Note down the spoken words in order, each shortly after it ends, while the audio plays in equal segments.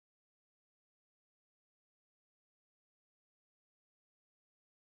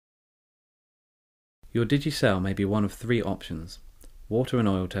Your Digi cell may be one of three options: water and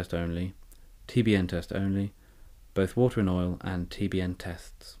oil test only, TBN test only, both water and oil, and TBN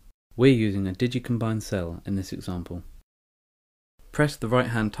tests. We're using a Digi combined cell in this example. Press the right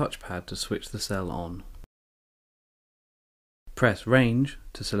hand touchpad to switch the cell on. Press Range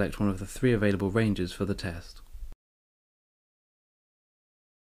to select one of the three available ranges for the test.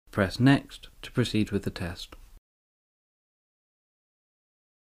 Press Next to proceed with the test.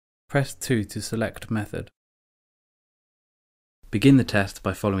 Press 2 to select method. Begin the test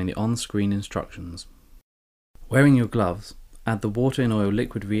by following the on-screen instructions. Wearing your gloves, add the water and oil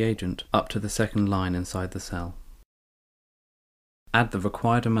liquid reagent up to the second line inside the cell. Add the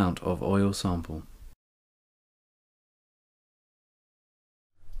required amount of oil sample.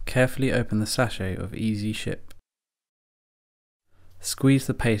 Carefully open the sachet of EasySHIP. Squeeze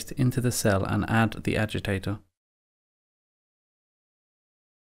the paste into the cell and add the agitator.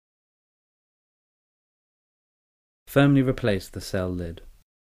 Firmly replace the cell lid.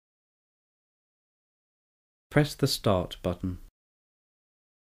 Press the Start button.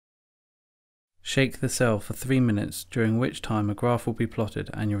 Shake the cell for 3 minutes, during which time a graph will be plotted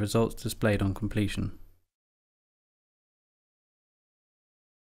and your results displayed on completion.